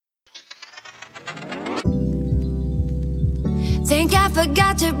Think I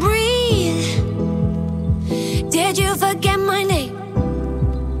forgot to breathe? Did you forget my name?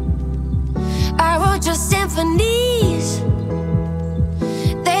 I wrote your symphonies,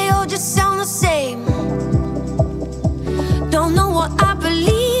 they all just sound the same. Don't know what I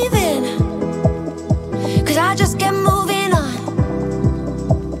believe in, 'cause I just kept moving on.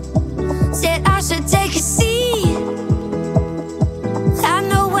 Said I should take a seat, I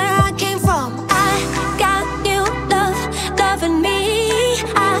know where I came from. I got new love, loving me.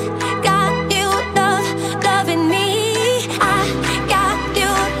 I got new love, loving me. I got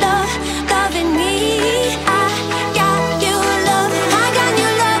new love, loving me. I got new love, I got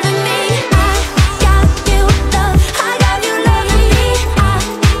new loving me. I got new love, I got new loving me. I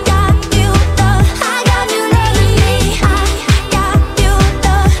got new love, I got new loving me. I got new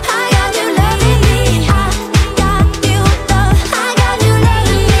love, I got new loving me. I got new love, I got new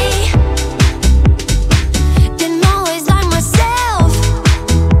loving me. Didn't always like myself,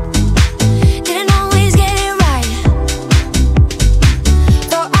 didn't always get it right.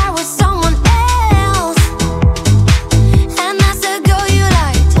 Thought I was someone else, and that's the girl you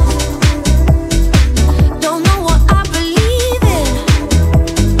liked. Don't know what I believe in,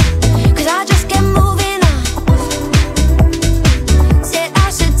 'cause I just kept moving on. Said I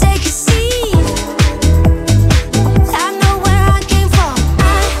should take a seat, I know where I came from.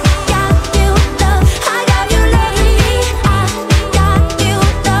 I got new love, I got you loving me. I got new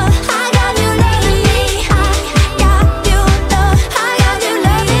love, I got you loving me. I got new love, I got you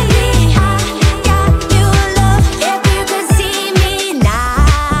loving me. I got new love. If you could see me now,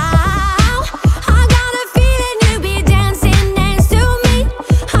 I got a feeling you'd be dancing next to me.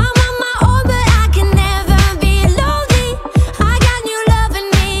 I'm on my own, but I can never be lonely. I got new loving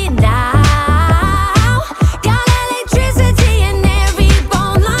me now. Got electricity in every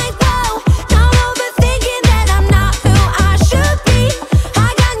bone, like whoa. Not overthinking that I'm not who I should be. I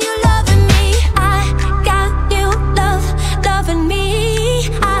got new loving me. I got new love, loving me.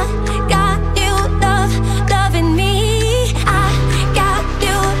 I got new love, loving me. I got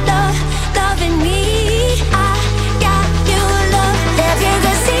new love, loving me. I got new love. If you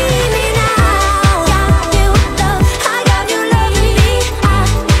could see me now, got new love, I got new loving me. I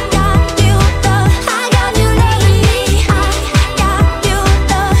got new love, I got new loving me. I got new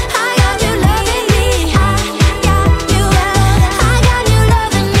love, I got new loving me. I got new love, I got new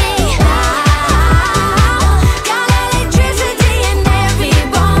loving me now. Got electricity in every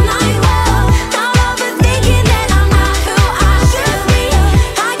bone, like whoa. Not overthinking that I'm not who I should be.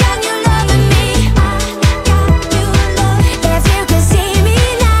 I got new loving me. I got new love. If you could see me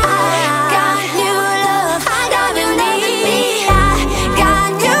now, got new love, I got new loving me. I got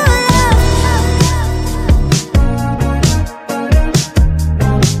new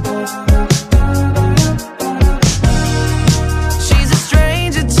She's a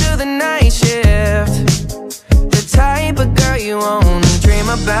stranger to the night shift, the type of girl you only dream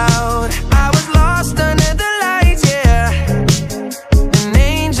about. I was lost under the lights, yeah. An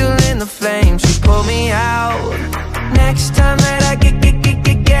angel in the flames, she pulled me out. Next time that I get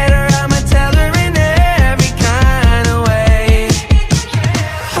her, I'ma tell her in every kind of way.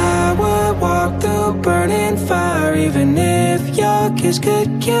 I would walk through burning fire, even if your kiss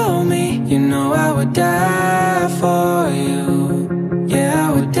could kill me. You know I would die for you. Yeah,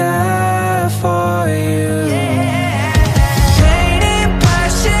 I would die for you. Painted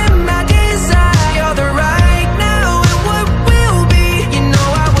passion, my desire. You're the right now and what will be. You know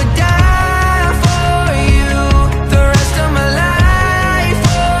I would die for you. The rest of my life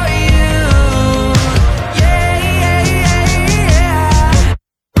for you. Yeah, yeah, yeah, yeah.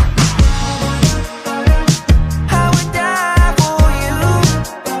 I would die for you.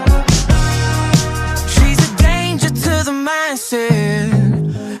 She's a danger to the mindset,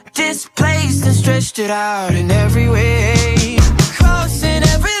 displaced and stretched it out in every way. Crossing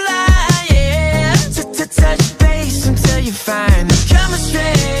every line, yeah. To touch base until you find the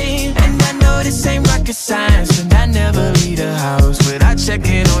chemistry. And I know this ain't rocket science, and I never leave the house without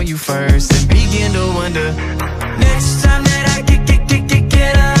checking on you first and begin to wonder. Next time that I get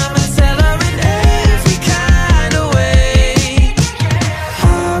her, I'ma tell her in every kind of way.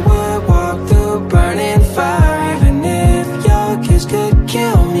 I would walk through burning fire, even if your kiss could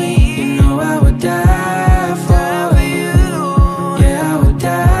kill me. You know I would die for you. Yeah, I would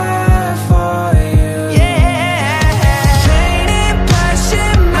die for you. Yeah. Painted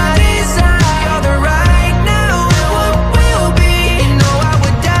passion, my desire. You're the right now and what will be. You know I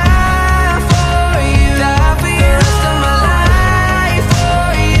would die for you. Die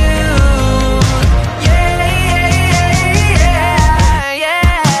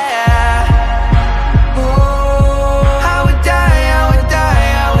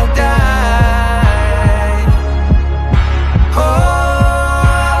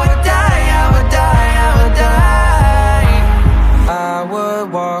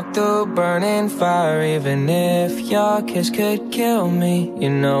walk through burning fire. Even if your kiss could kill me, you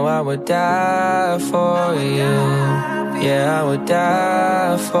know I would die for you. Yeah, I would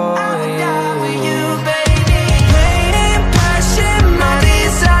die for you. Baby, pain, passion, my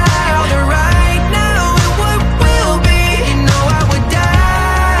desire, all the right now and what will be. You know I would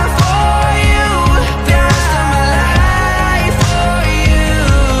die for you. The rest of my life for you.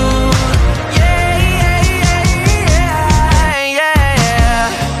 Yeah, yeah, yeah, yeah, yeah,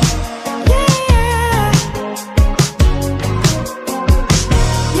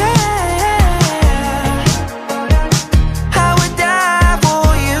 yeah. I would die for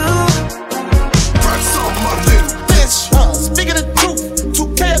you. Perks on my little bitch. Speaking the truth,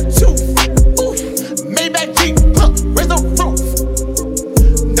 2K or 2. Ooh, Maybach Jeep, raise the roof.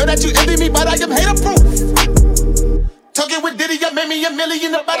 Know that you envy me, but I am hater proof. Talking with Diddy, I made me $1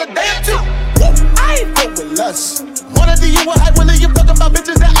 million about a day or two. Woo, I ain't fuck with us. Wanna do you a hype William talking about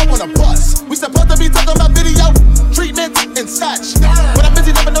bitches that I wanna bust. We supposed to be talking about video treatment and such. But I'm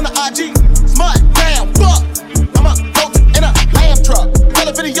busy living on the IG. Smart, damn, fuck. I'm a goat in a lamb truck. Tell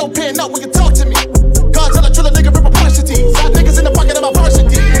a video pen up when you talk to me. God tell a trill a nigga rip a varsity. 5 niggas in the pocket of my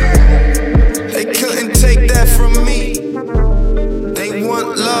varsity. They couldn't take that from me. They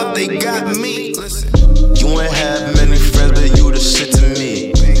want love, they got me. Listen, you ain't have many friends, but you the shit to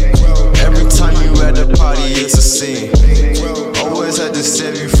me. Every time you at the party, it's a scene. Always had to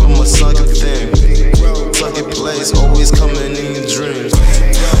save you from a sunken thing. Sunken place, always coming in your dreams.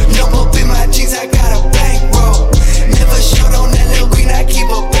 No up in my jeans, I got a bankroll. Never short on that little green, I keep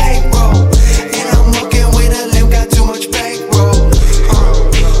a bankroll. And I'm walking with a limb, got too much bankroll.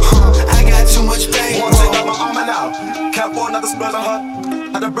 I got too much One take out bankroll. my arm and out. Can't afford another spell on her.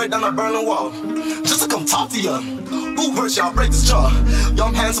 Had to break down a burning wall. Just to come talk to ya. Who hurt y'all? Break this jaw.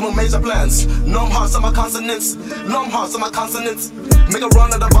 Young handsome with major plans. Numb hearts on my consonants. Numb hearts on my consonants. Make a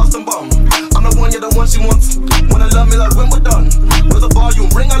run at the Boston bomb. I'm the one, you're the one she wants. Wanna love me like when we're done. With a volume,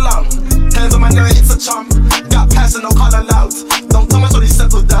 ring alarm. Hands on my neck, it's a charm. Got passion, no call aloud. Don't tell me so they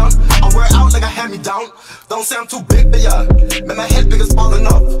settle down. I wear out like a hand me down. Don't say I'm too big for ya. Make my head big as falling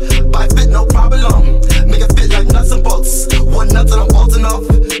off. Buy fit, no problem. Make it fit like nuts and bolts. One nut and I'm bolting off.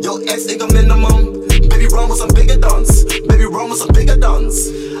 Your ex ain't a minimum. Baby, run with some bigger dons. Baby, run with some bigger dons.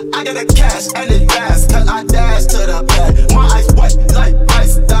 I got the cash and it fast, cause I dash to the back. My eyes white like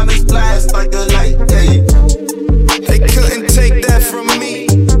ice, diamonds flash like a light. Hey. They couldn't take that from me.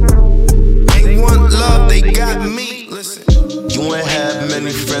 They want love, they got me. Listen, you ain't have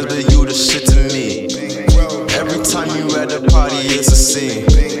many friends, but you the shit to me. Every time you at the party, it's a scene.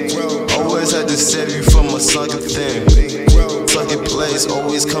 Always had to save you from a sunken thing. Sunken place,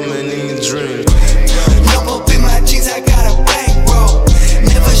 always coming in your dreams. No up in my jeans, I got a bankroll.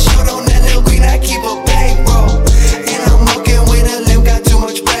 Never short on that little green, I keep a bankroll. And I'm walking with a limb, got too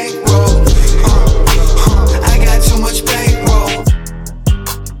much bankroll. I got too much bankroll.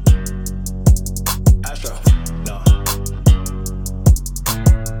 Astro, no.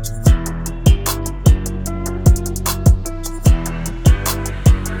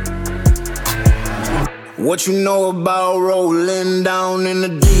 What you know about rolling down in the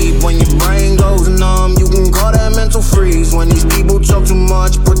deep? When your brain goes numb, you can call that mental freeze. When these people talk too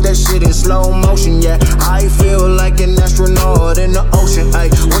much, put that shit in slow motion. Yeah, I feel like an astronaut in the ocean. Ay,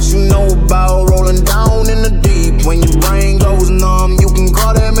 what you know about rolling down in the deep? When your brain goes numb, you can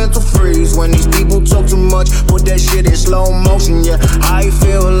call that mental freeze. When these people talk too much, put that shit in slow motion. Yeah, I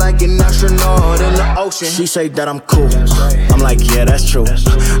feel like an astronaut in the ocean. She say that I'm cool. I'm like, yeah, that's true.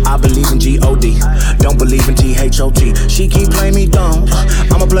 I believe in G-O-D. Don't believe in T-H-O-T. She keep playing me dumb.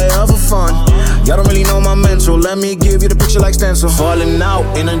 I'm a player for fun. Y'all don't really know my mental. Let me give you the picture like stencil. Falling out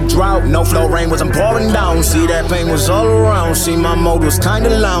in a drought. No flow rain was I'm pouring down. See that pain was all around. See my mode was kinda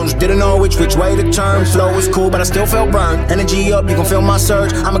lounge. Didn't know which way to turn. Flow was cool, but I still felt burned. Energy up, you can feel my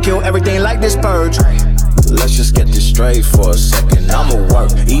surge. I'ma kill everything like this purge. Let's just get this straight for a second. I'ma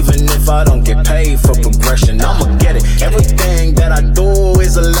work, even if I don't get paid for progression. I'ma get it. Everything that I do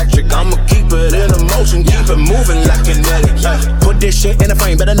is electric. I'ma keep it in motion, keep it moving like kinetic. Put this shit in a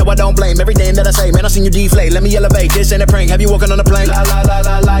frame, better know I don't blame everything that I say. Man, I seen you deflate. Let me elevate. This ain't a prank. Have you walking on a plane? La la la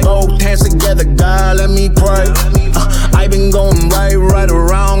la la. Both hands together, God, let me pray. I been going right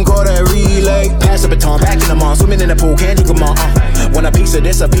around, call that relay. Pass the baton, back in the mall, swimming in the pool, can't you come on? Want a piece of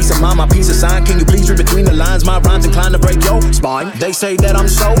this, a piece of mine, my piece of sign. Can you please read between the lines? My rhymes inclined to break your spine. They say that I'm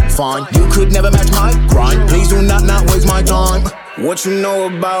so fine, you could never match my grind. Please do not waste my time. What you know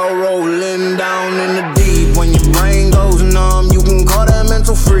about rolling down in the deep? When your brain goes numb, you can call that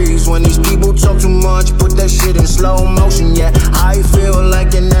mental freeze. When these people talk too much, put that shit in slow motion. Yeah, I feel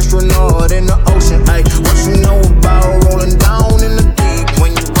like an astronaut in the ocean. Ay, what you know about rolling down in the deep?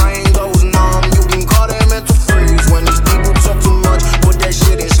 When your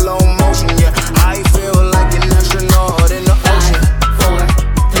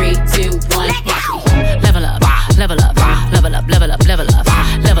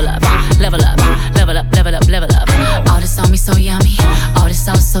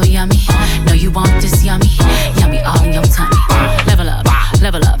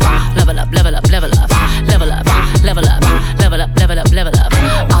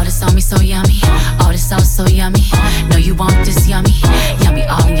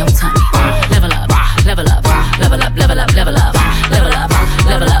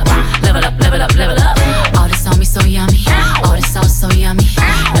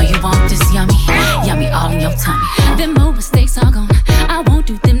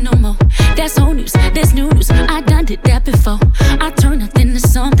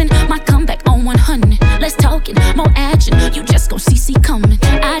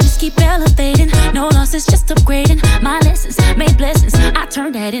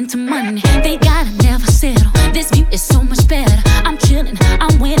that into money. They gotta never settle. This view is so much better. I'm chilling,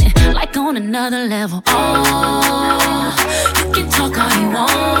 I'm winning, like on another level. Oh, you can talk all you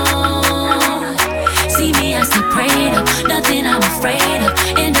want. See me, I stay prayed up, nothing I'm afraid of,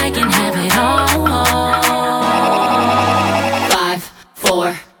 and I can have it all. 5,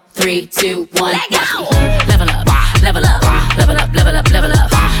 4, 3, 2, 1, let go. Level up, level up, level up, level up, level up,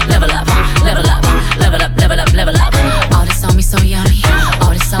 level up, level up, level up, level up, level up. All this on me so yummy,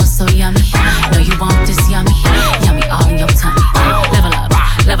 all this sauce so yummy. Know you want this yummy, yummy all in your tummy. Level up,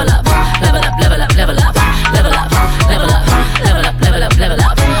 level up, level up, level up, level up, level up, level up, level up, level up, level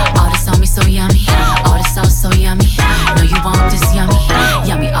up. All this on me so yummy, all this sauce so yummy. Know you want this yummy,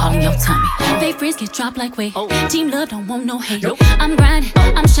 yummy all in your tummy. Fake friends get dropped like weight. Team love don't want no hate. I'm grinding,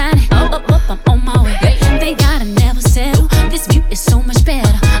 I'm shining, up, I'm on my way. They gotta never settle. This view is so much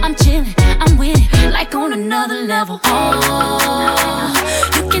better. I'm chilling, I'm winning, like on another level. Oh,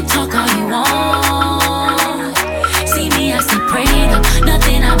 you can talk all you want. See me, I stay prayed up,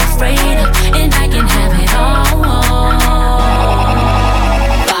 nothing I'm afraid of, and I can have it all.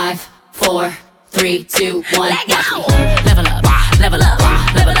 5, 4, 3, 2, 1, let go. Level up, level up,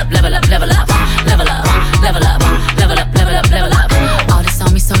 level up, level up, level up, level up, level up, level up, level up, level up. All this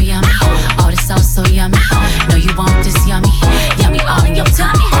on me so yummy, all this sauce so yummy. Know you want this yummy, yummy all in your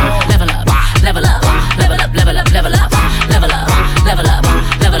tummy. Level up, level up, level up, level up, level up, level up, level up,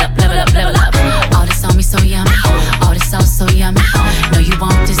 level up, level up, level up. All this on me so yummy, all this sauce so yummy. Know you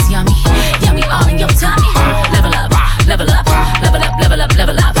want this yummy, yummy all in your tummy. Level up, level up, level up, level up,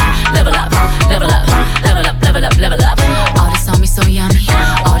 level up, level up, level up, level up, level up, level up. All this on me so yummy,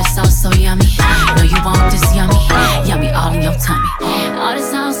 all this sauce so yummy. Know you want this yummy, yummy all in your tummy. All this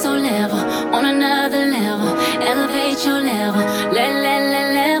sauce so level, on another level. Elevate your level,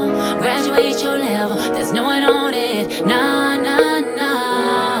 level. Graduate your level, there's no one on it. Nah, nah,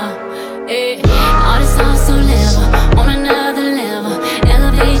 nah. Eh. All this sauce so level, on another level.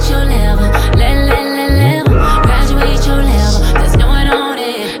 Elevate your level, level. Graduate your level, there's no one on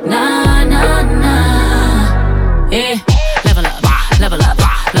it. Nah, nah, nah. Eh. Level up, level up,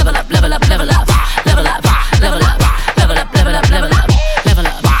 level up, level up, level up, level up, level up, level up, level up, level up, level up, level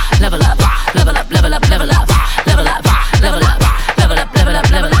up, level up, level up, level up, level up, level up, level up, level up,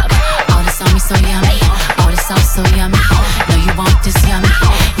 level up. All this on me so yummy, all this sauce so yummy. Know you want this yummy,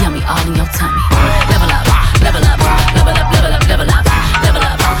 yummy all in your tummy. Level up, level up, level up, level up, level up, level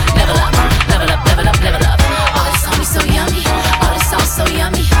up, level up, level up, level up, level up. All this on me so yummy, all this sauce so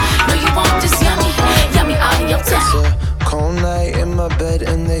yummy. Know you want this yummy, yummy all in your tummy. It's a cold night in my bed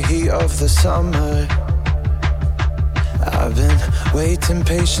in the heat of the summer. I've been waiting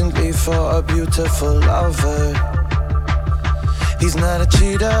patiently for a beautiful lover. He's not a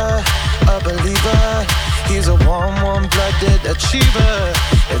cheater, a believer. He's a warm-blooded achiever.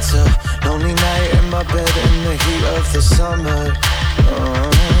 It's a lonely night in my bed in the heat of the summer.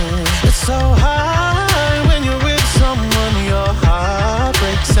 It's so hard when you're with someone. Your heart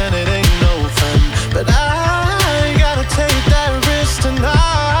breaks and it ain't no fun. But I gotta take that risk tonight.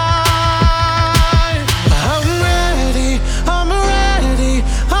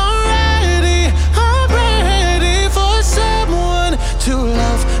 To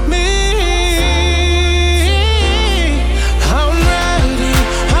love me, I'm ready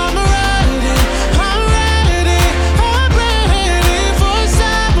for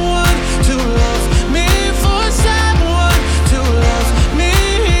someone to love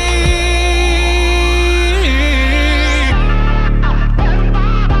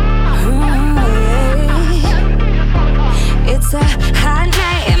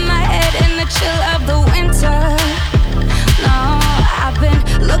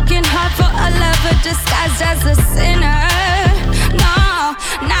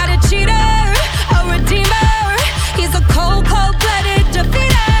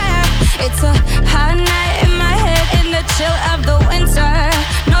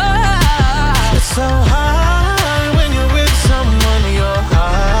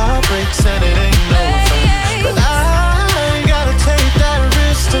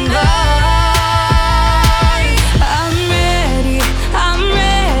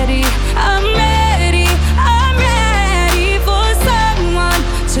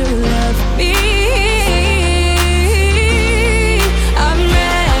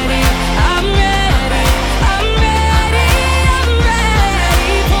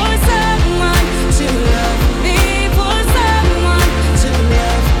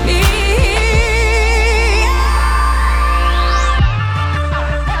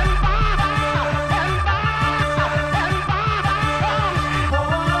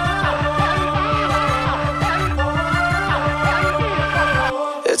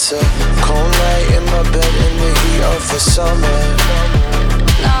It's a cold night in my bed in the heat of the summer.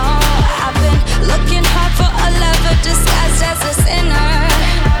 No, I've been looking hard for a lover disguised as a sinner.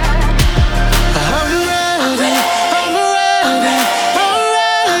 I'm ready, I'm ready, I'm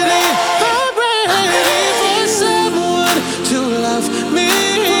ready, I'm ready for someone to love me.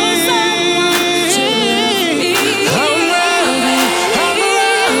 I'm ready, I'm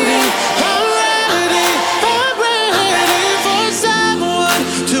ready, I'm ready, I'm ready for someone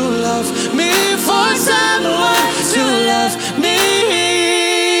to love me, for someone to love me.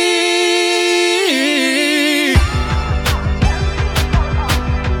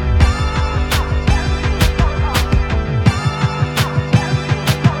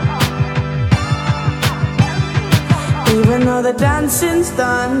 Even though the dancing's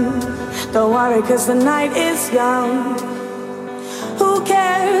done, don't worry 'cause the night is young. Who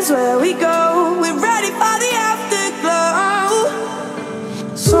cares where we go? We're ready for the afterglow.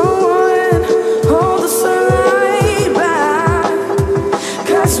 Someone hold the sunlight back,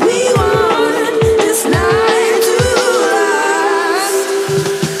 'cause we want this night to last.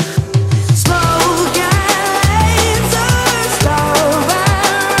 Smoke and lasers, love and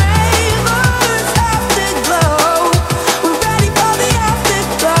rainbows, afterglow. We're ready for the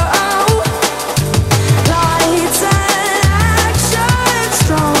afterglow. Lights and action,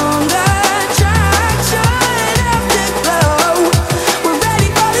 stronger attraction, afterglow. We're ready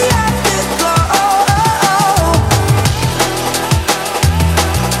for the afterglow.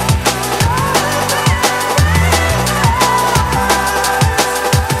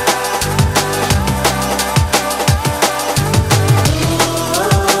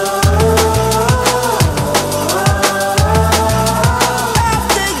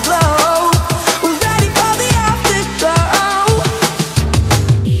 Afterglow. We're ready for the afterglow.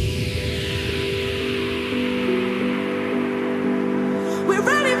 We're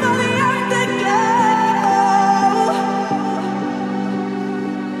ready for the afterglow.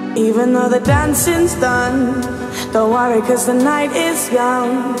 Even though the dancing's done, don't worry 'cause the night is young.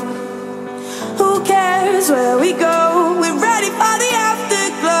 Who cares where we go? We're ready for the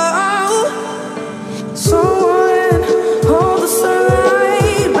afterglow. Someone hold the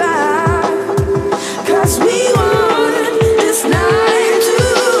sunlight back, 'cause we want this night to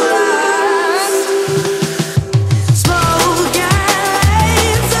last. Smoke and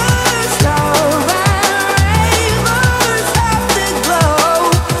lasers, love and rainbows, afterglow.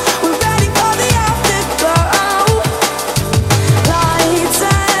 We're ready for the afterglow. Lights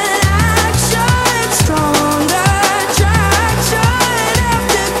and action, stronger attraction,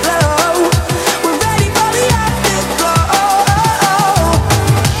 afterglow. We're ready for the afterglow.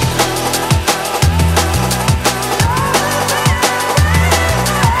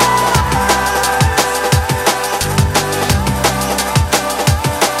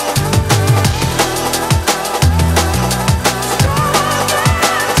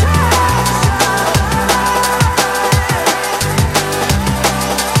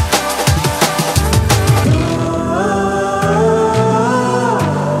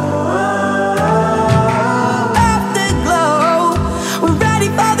 Afterglow. We're ready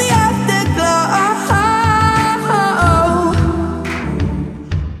for the afterglow.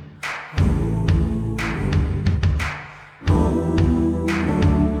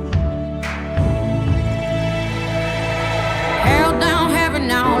 Held down heavy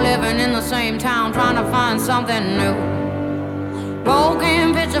now, living in the same town, trying to find something new.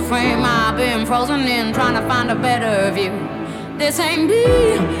 Broken picture frame, I've been frozen in, trying to find a better view. This ain't me,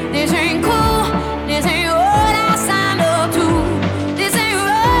 this ain't cool, this ain't what I signed up to. This ain't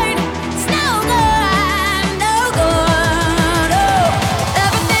right, it's no good, no good. Oh,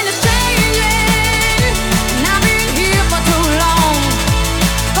 everything is changing, and I've been here for too long.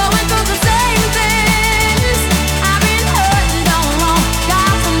 Going through the same things, I've been hurting, done wrong.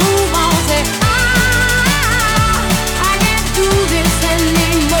 Got to move on, say I can't do this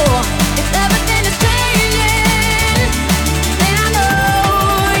anymore. If everything is changing, then I know,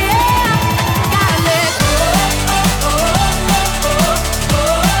 yeah, gotta let go.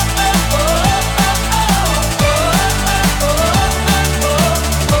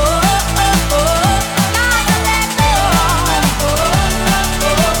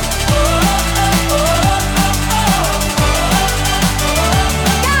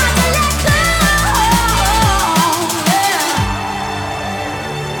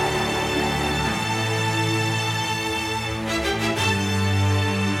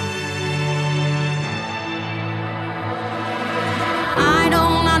 I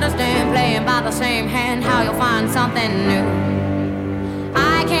don't understand playing by the same hand, how you'll find something new.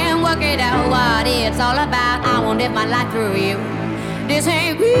 I can't work it out what it's all about. I won't live my life through you. This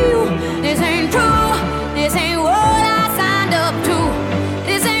ain't real, this ain't true, this ain't what I signed up to.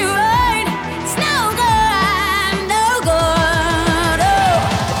 This ain't right, it's no good, no good. Oh,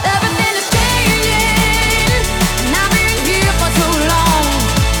 everything is changing, and I've been here for too long,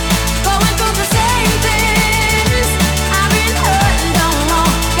 going through the same things. I've been hurting, don't know,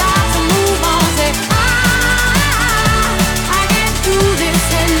 got to move on. Say I can't do this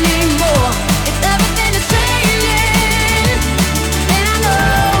anymore. If everything is changing, then I know,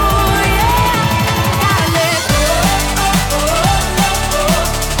 yeah, gotta let go.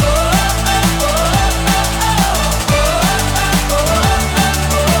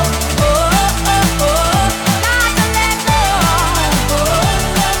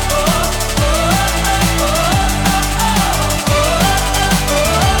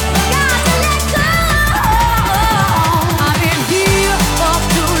 I've been here for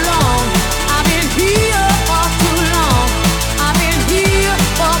too long. I've been here for too long. I've been here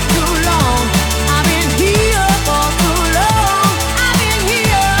for too long. I've been here for too long. I've been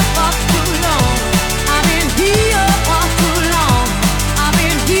here for too long. I've been here for too long. I've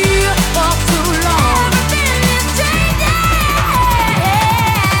been here for too long. Everything is changing.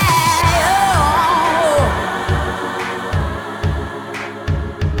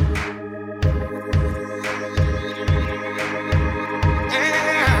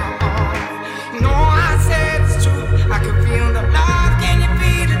 No, I said it's true. I can feel the love. Can you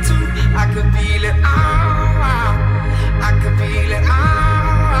feel it too? I can feel it all. I can feel it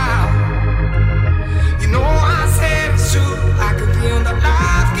all. You know I said it's true. I can feel the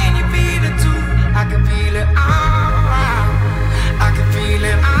love. Can you feel it too? I can feel it all. I can feel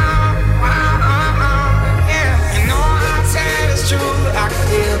it all. Yeah. You know I said it's true. I can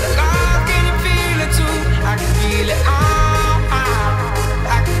feel the love. Can you feel it too? I can feel it all.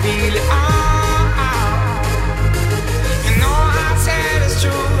 I can feel it all. You know I said it's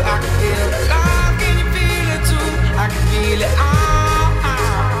true. I can feel the love. Can you feel it too? I can feel it all.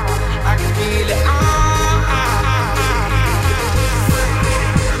 I can feel it all.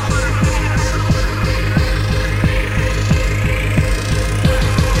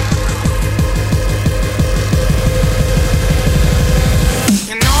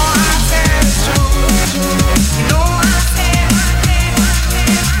 You know I said it's true. You know I said.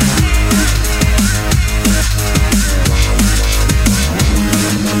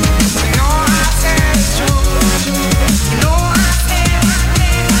 You know I said it's true. You know I said.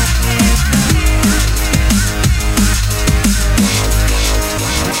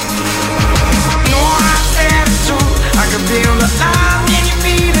 You know I said it's true. I can feel the love. Can you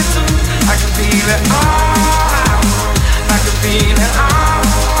feel it too? I can feel it all. I can feel it all.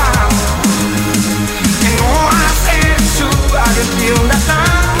 You know I said it's true. I can feel the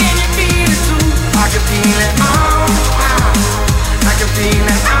love. Can you feel it too? I can feel it all. I can feel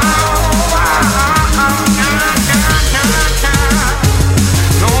it all.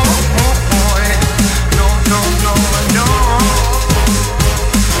 No, no, no, no, no.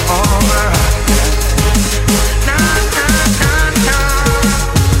 Oh, na na na na.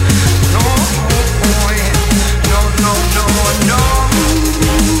 No, no, no, no.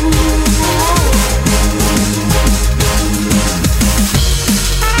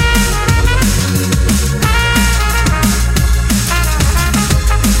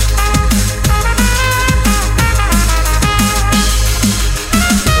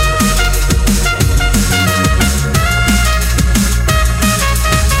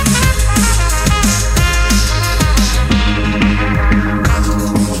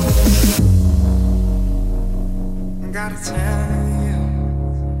 I gotta tell you,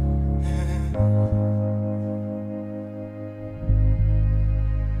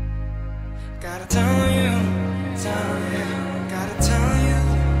 gotta tell you, gotta tell you,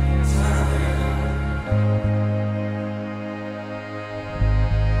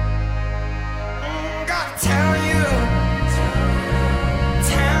 gotta tell you,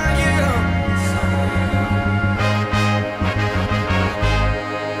 tell you.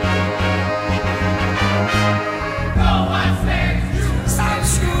 Stop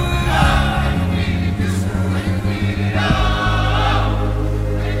school.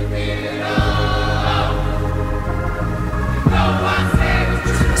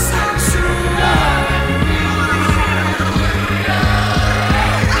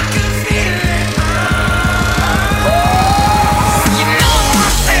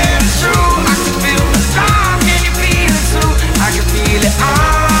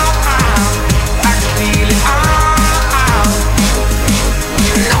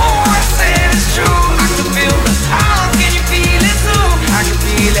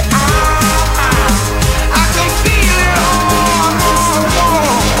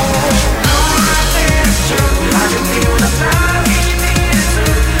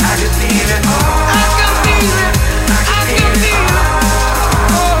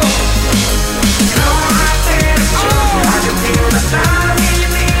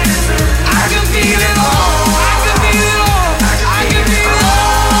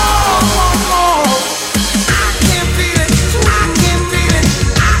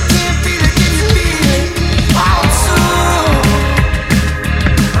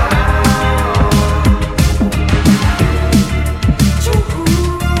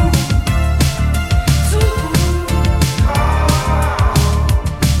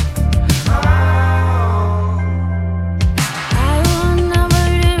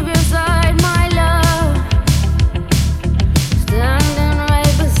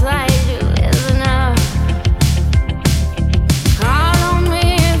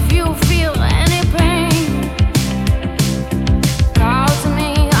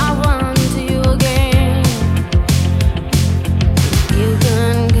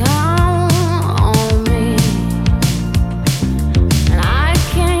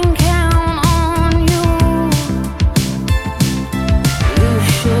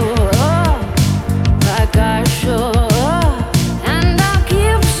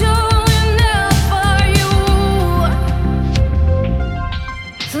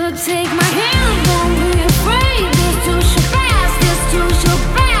 So take my hand, don't be afraid. This too shall pass, this too shall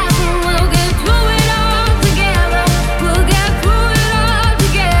pass, and we'll get through it all together. We'll get through it all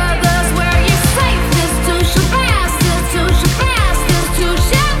together. Swear you're safe. This too shall pass, this too shall pass, this too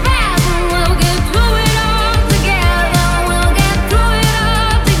shall pass, and we'll get through it all together. We'll get through it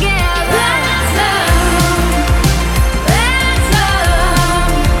all together. That's love. That's love.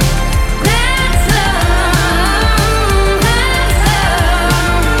 That's love. That's love.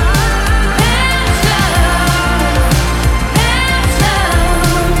 That's love. That's love.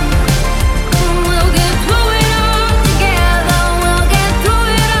 We'll get through it all together. We'll get through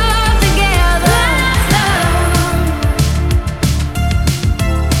it all together.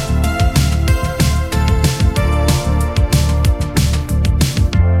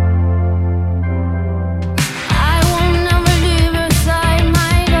 I will never leave your side,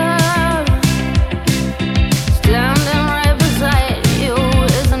 my love. Standing right beside you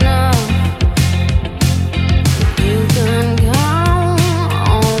is enough. You can count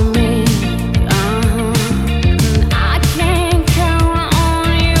on me, and I can count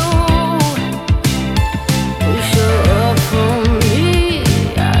on you. You show up for me,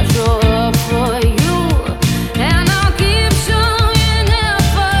 I show up for you, and I'll keep showing up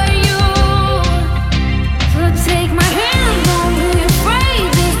for you. So take my hand, don't be afraid.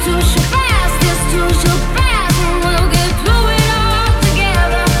 This too shall pass, this too shall pass, and we'll get through it all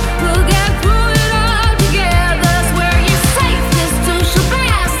together. We'll get through it all together. Swear you're safe. This too shall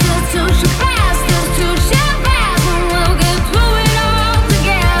pass, this too shall pass, this too shall pass, and we'll get through it all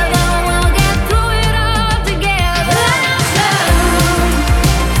together. We'll get through it all together. That's love.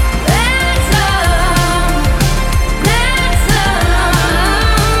 That's love. That's love.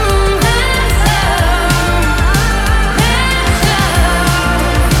 That's love. That's love.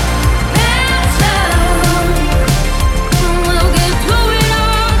 That's love. We'll get through it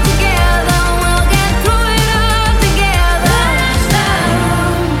all together. We'll get through it all together. That's love.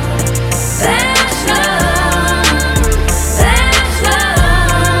 That's love. That's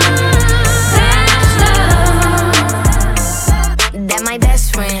love. That my best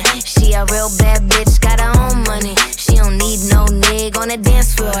friend. She a real bad bitch, got her own money. She don't need no nigga on the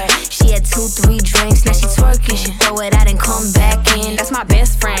dance floor. She had 2-3 drinks, now she twerking. She throw it out and come back in. That's my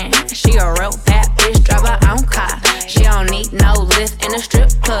best friend. She a real bad bitch, drive her own car. She don't need no lift in a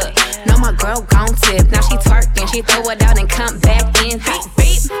strip club. No, my girl gon' tip. Now she twerking, she throw it out and come back in. Beep,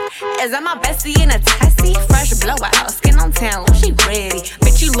 beep. Is that my bestie in a tessie? Fresh blowout, skin on town, she ready.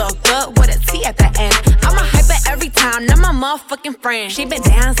 Bitch, you look good with a T at the end. I'm a hyper every time, now my motherfucking friend. She been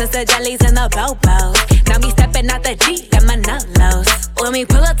down since the jellies and the bobos. Now me stepping out the Jeep and my nut-lows. When we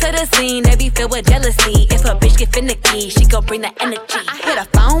pull up to the scene, they be filled with jealousy. If a bitch get finicky, she gon' bring the energy. I hit a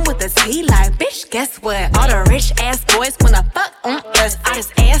phone with a T like, bitch, guess what? All the rich ass boys wanna fuck on us. I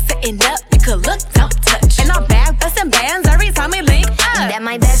just ass sitting up, you could look, don't touch. And I'm back bustin' bands every time we link up. That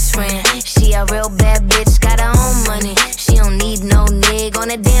my best friend. She a real bad bitch, got her own money. She don't need no nigga on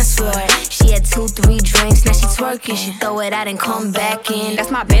the dance floor. She had 2-3 drinks, now she twerking. She throw it out and come back in. That's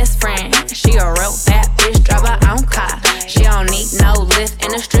my best friend. She a real bad bitch, drive her own car. She don't need no lift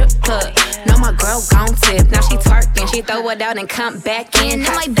in a strip club. No, my girl gon' tip. Now she twerking, she throw it out and come back in.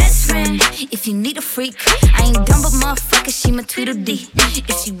 That my best friend. If you need a freak, I ain't dumb but motherfucker, she my Tweedledee.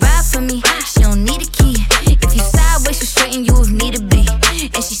 If she ride for me, she don't need a key. If you sideways, she straighten you if need to be.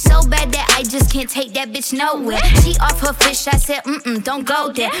 And she so bad that I just can't take that bitch nowhere. She off her fish, I said, don't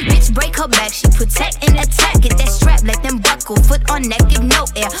go there. Bitch, break her back, she protect and attack. Get that strap, let them buckle, foot on neck, give no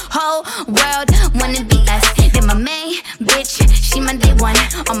air. Whole world wanna be us. Then my main bitch, she my day one.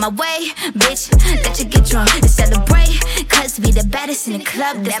 On my way, bitch, let you get drunk and celebrate. Cause we the baddest in the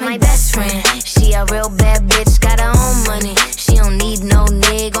club, that's my best friend. She a real bad bitch, got her own money. She don't need no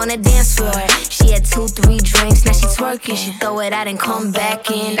nigga on the dance floor. She had 2-3 drinks, now she twerking. She throw it out and come back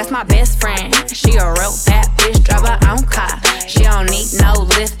in. That's my best friend. She a real bad bitch, drive her own car. She don't need no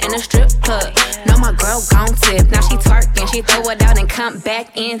lift in a strip club. No, my girl gon' tip. Now she twerking, she throw it out and come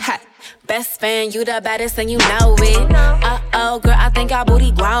back in hot. Best friend, you the baddest and you know it. Uh-oh, girl, I think our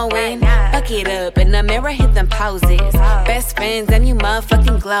booty growing. Fuck it up, in the mirror, hit them poses. Best friends and you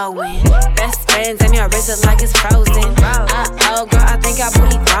motherfucking glowing. Best friends and your wrist is like it's frozen. Uh-oh, girl, I think our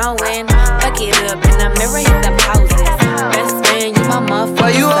booty growing. Fuck it up, in the mirror, hit them poses. Best friend, you my motherfucking Why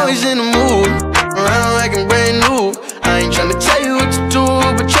you always in the mood? Around like I'm brand new. I ain't tryna tell you what to do,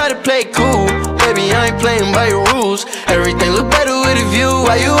 but try to play cool. Baby, I ain't playing by your rules. Everything look better with a view.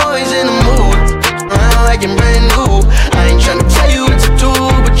 Why you always in the mood? Around like I'm brand new. I ain't tryna tell you what to do,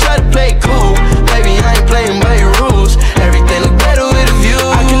 but try to play cool. Baby, I ain't playing by your rules. Everything look better with a view.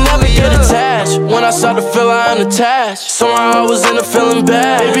 I can never get attached. When I start to feel I am the attached. Somehow I was in a feeling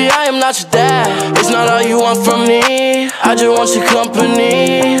bad. Baby, I am not your dad. It's not all you want from me. I just want your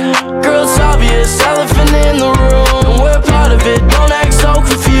company. Girl, it's obvious, elephant in the room, and we're part of it. Don't act so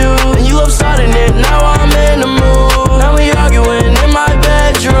confused. And you love starting it. Now I'm in the mood. Now we arguing in my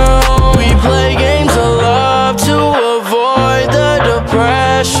bedroom. We play games of love to avoid the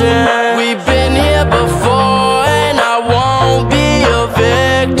depression. We've been here before, and I won't be a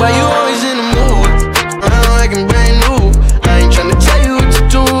victim. Why you always in the mood? Around like I'm brand new. I ain't tryna tell you what to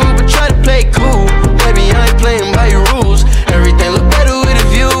do, but try to play cool. Baby, I ain't playing by your rules. Everything look better with a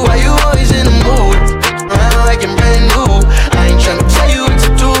view. Why you always in the mood? Around like I'm brand new. I ain't tryna tell you what to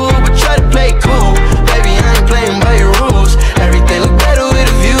do, but try to play cool. Baby, I ain't playing by your rules. Everything look better with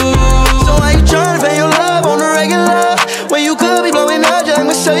a view. So why you tryna pay your love on the regular when you could be blowing up just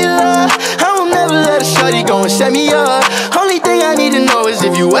with cellular? I will never let a shawty go and set me up. Only thing I need to know is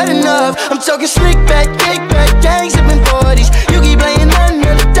if you wet enough. I'm talking slick back, kick back, gang sipping 40s. You keep playing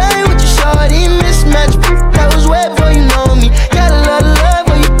another day with your shawty. Mismatch, that was wet before you know me. Got a lot of love,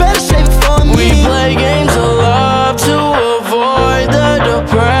 but you better save it for me. We play games of love to avoid the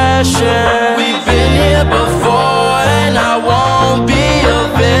depression. We've been here before, and I won't be a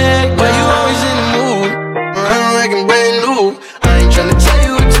victim. Why you always in the mood? Around like I'm brand new. I ain't tryna tell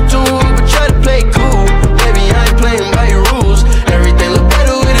you what to do, but try to play cool. Baby, I ain't playing by your rules. Everything look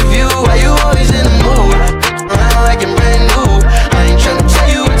better with a view. Why you always in the mood? Around like I'm brand new. I ain't tryna tell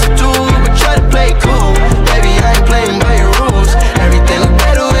you what to do, but try to play cool. Baby, I ain't playing by your rules. Everything look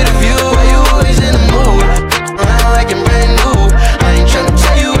better with a view. Why you always in the mood? Around like I'm brand new. I ain't tryna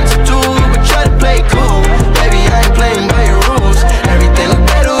tell you what to do, but try to play cool. Baby, I ain't playing by your rules. Everything look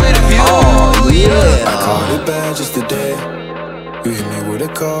better with a view. Oh yeah. I called it bad just today. You hit me with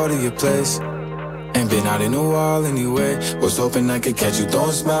a call to your place. Ain't been out in a while anyway. Was hoping I could catch you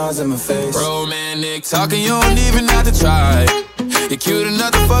throwing smiles in my face. Romantic talking, you don't even have to try. You're cute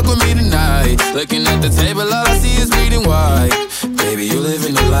enough to fuck with me tonight. Looking at the table, all I see is bleeding white. Baby, you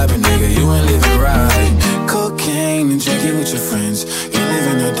living the life, but nigga, you ain't living right. Cocaine and drinking with your friends. You live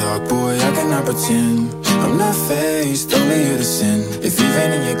in the dark, boy, I cannot pretend. I'm not faced, only here to sin. If you've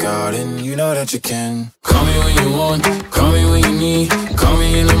been in your garden, you know that you can. Call me when you want, call me when you need. Call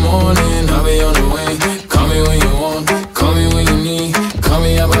me in the morning, I'll be on the way. Call me when you want, call me when you need. Call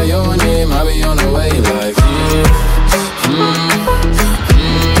me out by your name, I'll be on the way. Like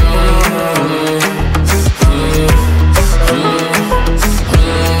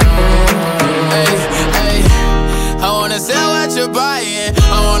I wanna sell what you're buying.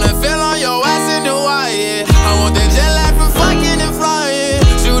 I wanna feel on your ass in the wire. I want that jet lag from fucking and flying.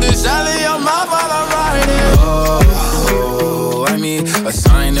 Shoot a shot in your mouth while I'm riding. Oh, I mean, a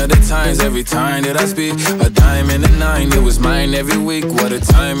sign of the times every time that I speak. A dime and a nine, it was mine every week. What a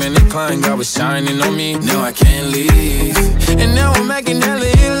time and a climb, God was shining on me. Now I can't leave, And now I'm making hella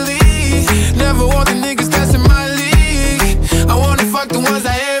Italy. Never want the niggas that's in my league. I wanna fuck the ones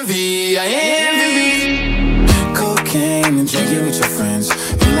I envy. I envy. cocaine and drinking with your friends.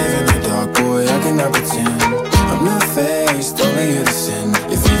 You live in the dark, boy, I cannot pretend. I'm not faced, only here to sin.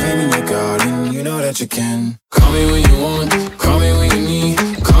 If you've been in your garden, you know that you can. call me when you want, call me when you need.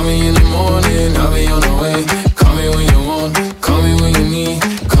 Call me in the morning, I'll be on the way. Call me when you want, call me when you need.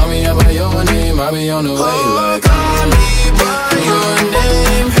 Call me out by your name, I'll be on the way. Like Call me by your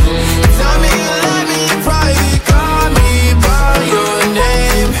name. Tell me you love me in private. Call me by your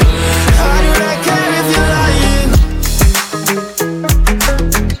name. I do not care if you're lying.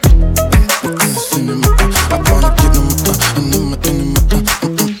 I wanna get them,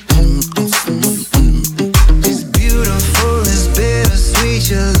 It's beautiful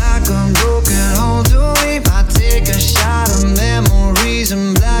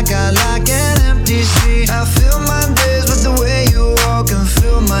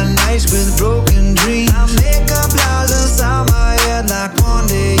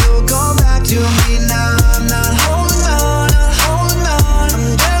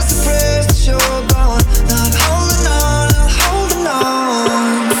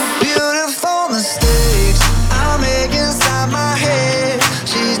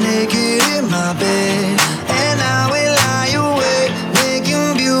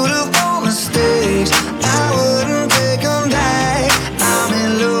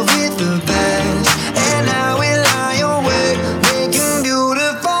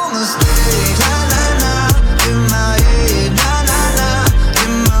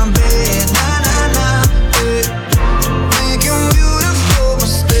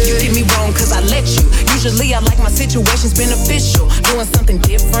like my situation's beneficial. Doing something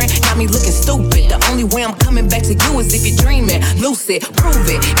different, got me looking stupid. The only way I'm coming back to you is if you're dreaming. Lucid, prove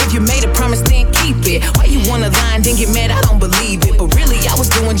it. If you made a promise, then keep it. Why you wanna lie and then get mad? I don't believe it. But really, I was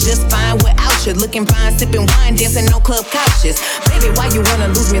doing just fine without you. Looking fine, sipping wine, dancing on club couches. Baby, why you wanna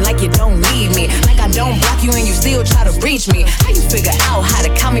lose me like you don't need me? Like I don't block you and you still try to reach me. How you figure out how to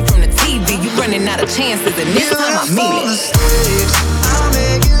call me from the TV? You running out of chances and this time I mean it. Mistakes I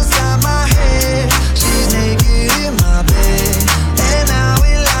make inside my head. She's naked in my bed, and I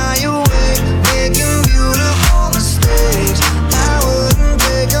will lie awake, making beautiful mistakes. I wouldn't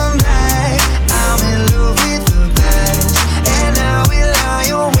take them back. I'm in love with the past, and I will lie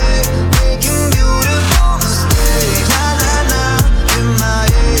awake, making beautiful mistakes. Na na na, in my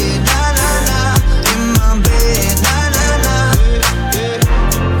head. Na na na, in my bed. Na na na,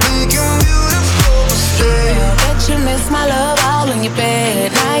 making beautiful mistakes. Bet you miss my love all in your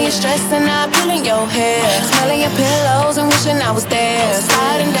bed. Now you're stressing out, pulling your hair, smelling your pillows and wishing I was there.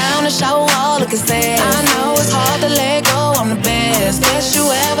 Sliding down the shower wall, looking sad. I know it's hard to let go, I'm the best you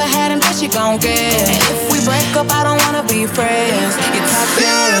ever had and best you gon' get. And if we break up, I don't wanna be friends. You talk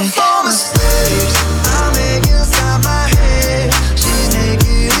beautiful mistakes I make inside my head. She's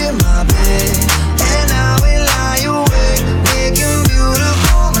naked in my bed, and I will lie awake, making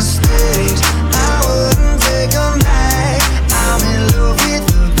beautiful mistakes. I wouldn't take them back. I'm in love with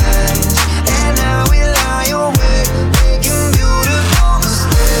the past, and I will lie awake, making beautiful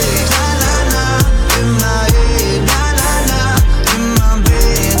mistakes. Na na na, in my head. Na na na, in my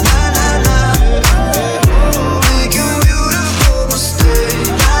bed. Na na na, making beautiful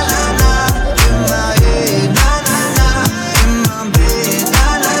mistakes. Na na na, in my head. Na na na, in my bed. Na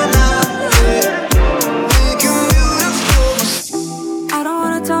na na, making beautiful mistakes. I don't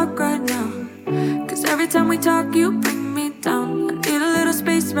wanna talk right now, 'cause every time we talk you bring me down. I need a little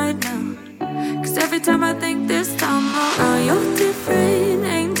space right now, 'cause every time I think this time around you're different,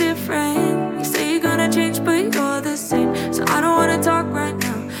 ain't different. You say you're gonna change but you're the same. So I don't wanna talk right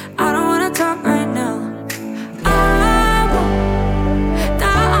now, I don't wanna talk right now. I won't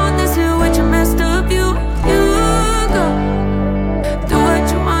die on this hill with your messed up view. You go, do what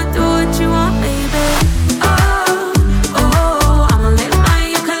you want, do what you want, baby. Oh, oh, I'ma live mine,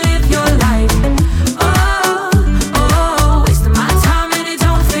 you can live your life. Oh, oh, wasting my time and it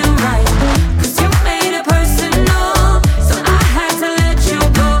don't feel right, 'cause you made it personal.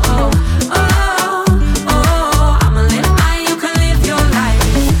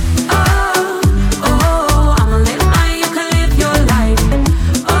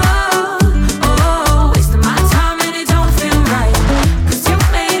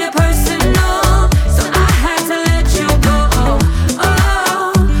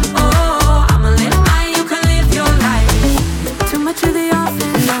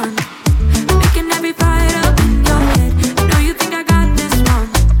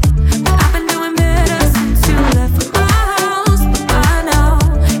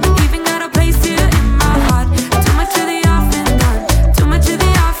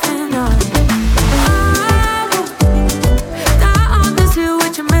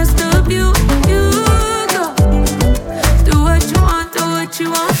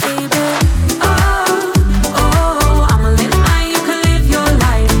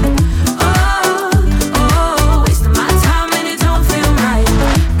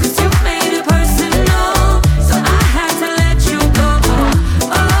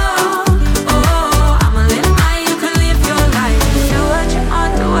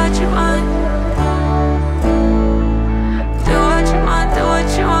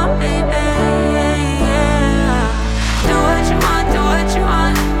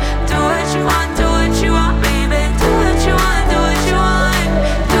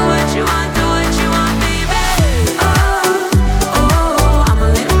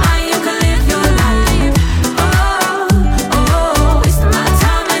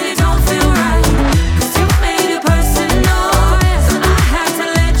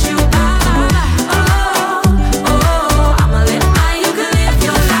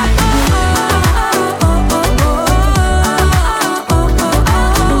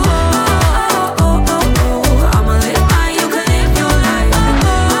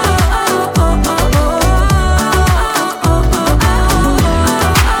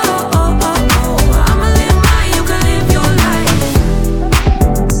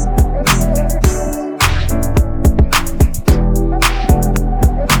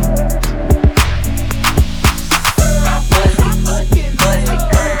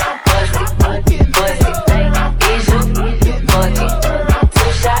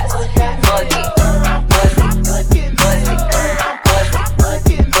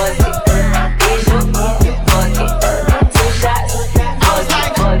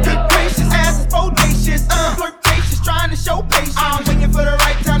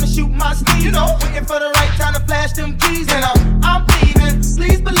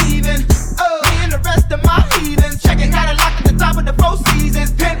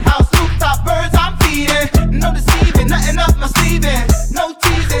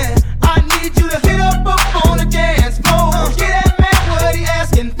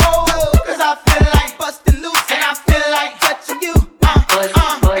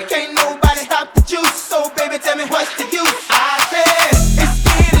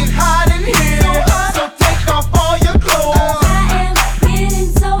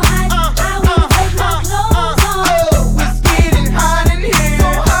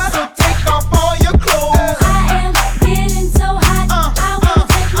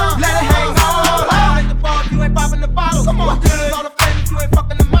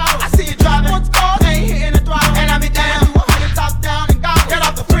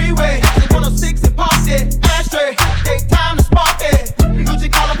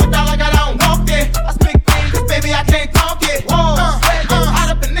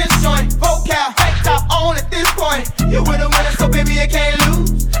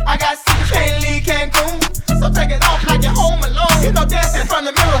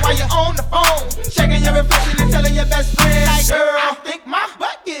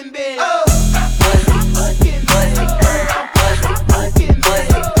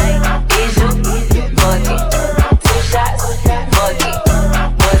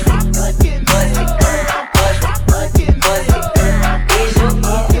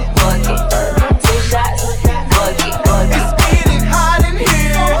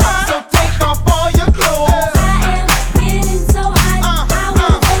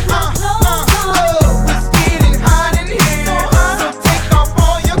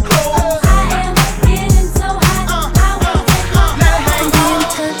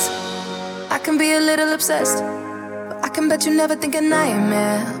 but you never think a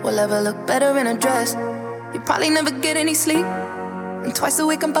nightmare will ever look better in a dress. You probably never get any sleep, and twice a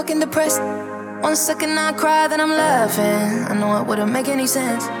week I'm fucking depressed. 1 second I cry, then I'm laughing. I know it wouldn't make any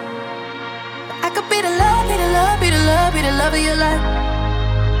sense. I could be the love, be the love, be the love, be the love of your life.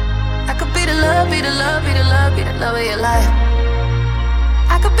 I could be the love, be the love, be the love, be the love of your life.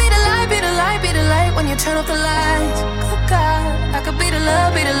 I could be the light, be the light, be the light when you turn off the lights. Oh God, I could be the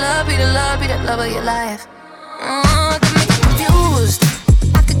love, be the love, be the love, be the love of your life. I could make you confused.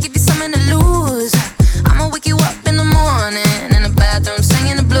 I could give you something to lose. I'ma wake you up in the morning in the bathroom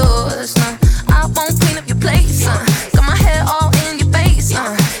singing the blues. I won't clean up your place. Got my hair all in your face.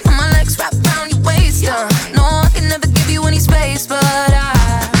 And my legs wrapped around your waist. No, I can never give you any space, but I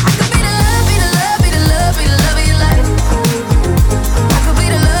could be the love, be the love, be the love, be the love of your life. I could be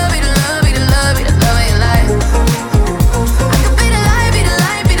the love, be the love, be the love, be the love of your life. I could be the light, be the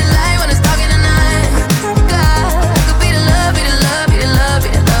light, be the light when it's dark in the night. God, I could be the love, be the love, be the love, be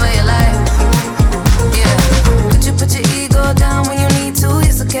the love of your life. Yeah. Could you put your ego down when you need to?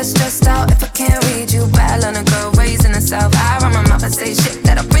 You still get stressed out if I can't read you. Bad learner girl raised in the South. I run my mouth and say shit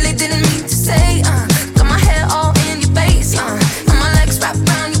that I really didn't mean to say. Got my hair all in your face. And my legs wrapped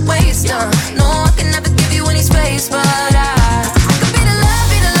around your waist. No, I can never give you any space, but I could be the love,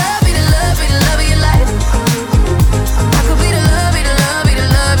 be the love, be the love, be the love of your life. I could be the love, be the love, be the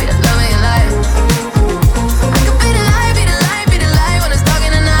love, be the love of your life. I could be the light, be the light, be the light when it's dark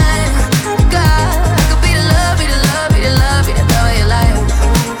in the night. God, I could be the love, be the love, be the love, be the love of your life.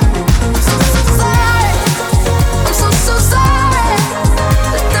 I'm so sorry. I'm so sorry.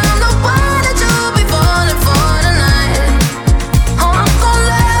 That I'm the one that you'll be falling for tonight. Oh, I'm gon'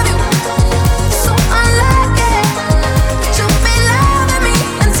 love you so unlucky that you'll be loving me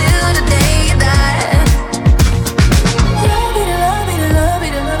until the day you die. Love be the love, be the love, be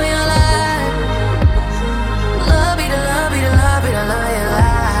the love of your life. Love be the love, be the love, be the love of your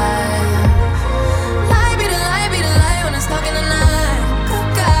life. Light be the light, be the light when it's dark in the night. Oh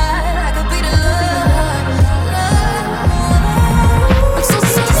God, I could be the love, love. I'm so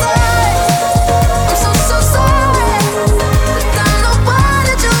sorry. I'm so sorry that I'm the one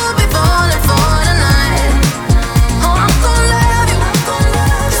that you'll be falling for tonight. Oh, I'm gon' love you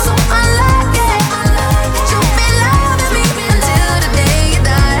so unlucky that you'll be loving me until the day you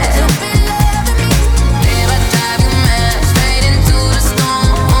die. Babe, I drive you mad, straight into the storm.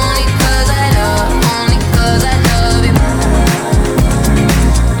 Only 'cause I love you.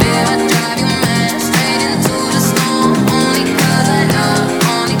 Babe, I drive you mad, straight into the storm. Only 'cause I love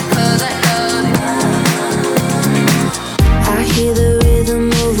you. I hear the rhythm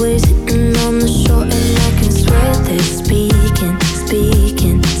of waves hitting on the shore, and I can swear they're speaking,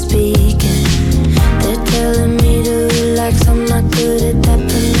 speaking, speaking. They're telling me to relax, I'm not good at that,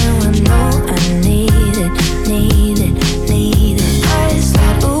 but now I know I need it, need it, need it. I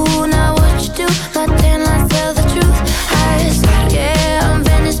slide, ooh, now what you do? My tan lines tell the truth. I slide, yeah, I'm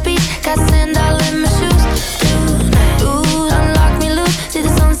Venice Beach, got sand all in my shoes. Tonight, ooh, unlock me loose, see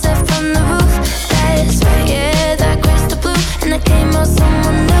the sunset from the roof. That's right, yeah, that crystal blue, and I came out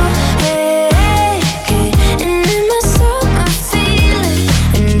someone new. Hey, hey, hey, and in my soul I feel it,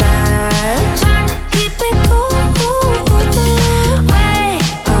 and I'm trying to keep it cool. Way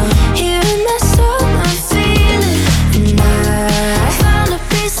up here in my soul I feel it, and I found a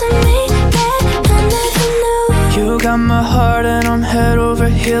piece of me that I never knew. You got my heart and I'm head over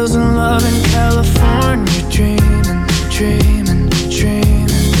heels in love in California. Dreaming, dreaming,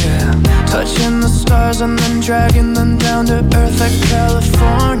 dreaming, yeah. Touching the stars and then dragging them down to earth like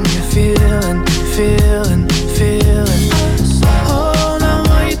California. Feeling, feeling, feeling. Oh, now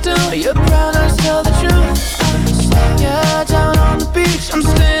what you do? Your brown eyes tell the truth. Yeah, down on the beach, I'm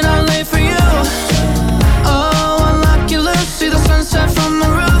staying out late for you. Oh, unlock you loose, see the sunset from the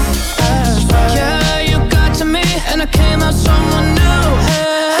roof. Yeah, you got to me, and I came out someone new.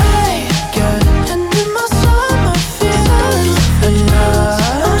 Hey, yeah, and in my soul I feel it, and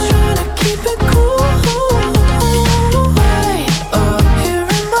I'm trying to keep it cool. Way up here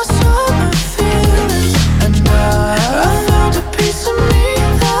in my soul I feel it, and I found a piece of me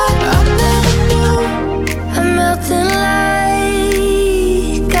that I never knew. I'm melting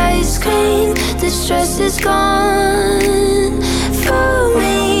like ice cream. The stress is gone.